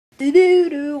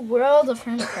World of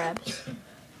hermit crabs.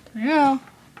 No,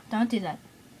 don't do that.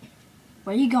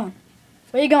 Where are you going?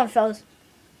 Where are you going, fellas?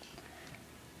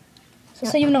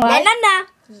 So you know what? Nah.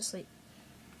 He's asleep.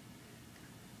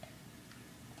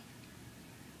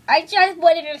 I just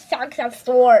went in a sex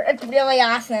store. It's really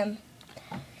awesome.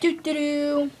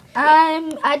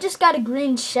 I just got a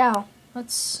green shell.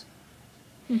 Let's.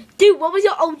 Dude, what was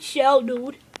your old shell,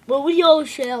 dude? What was your old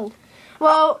shell?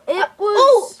 Well, it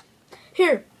was.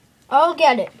 Here, I'll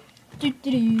get it.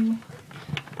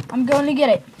 I'm going to get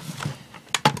it.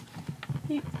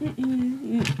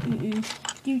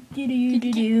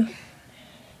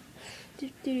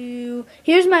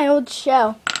 Here's my old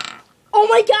shell. Oh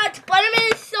my god,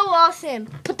 Spider-Man is so awesome.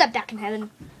 Put that back in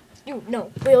heaven.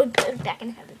 No, we'll put it back in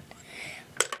heaven.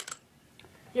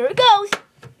 Here it goes.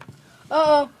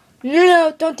 Uh-oh.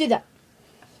 No, don't do that.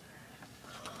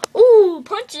 Ooh,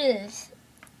 punches.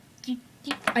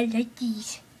 I like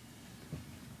these.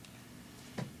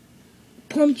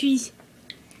 Palm trees.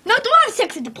 No, don't have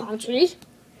sex with the palm trees.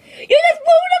 You just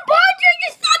moved the palm tree.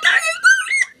 You said that you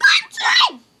moved the palm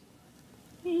tree.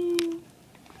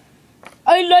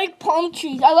 I like palm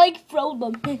trees. I like throw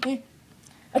them. Okay,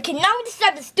 now we just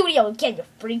have the studio again, you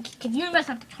freak. Because you messed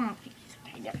up the palm trees.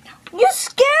 Okay, there we go. You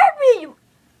scared me.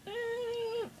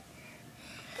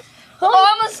 Oh,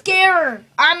 I'm a scarer.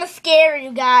 I'm a scarer,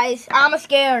 you guys. I'm a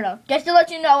scarer. Just to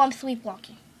let you know, I'm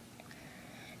sleepwalking.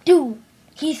 Dude,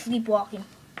 he's sleepwalking.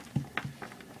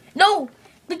 No,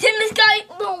 but then this guy.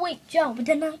 No, wait, Joe. But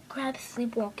then that crab's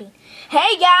sleepwalking.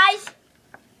 Hey, guys.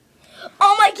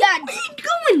 Oh my God, where are you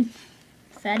going,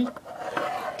 Fatty.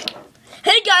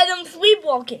 Hey, guys, I'm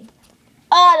sleepwalking.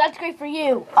 Oh, that's great for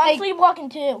you. I'm sleepwalking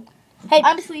too. Hey,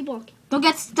 I'm sleepwalking. don't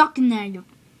get stuck in there, you.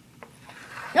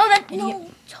 No, that Idiot. no.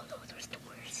 Joe, there's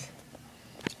doors.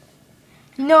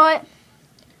 You know what?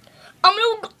 I'm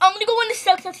gonna go in the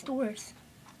sex doors.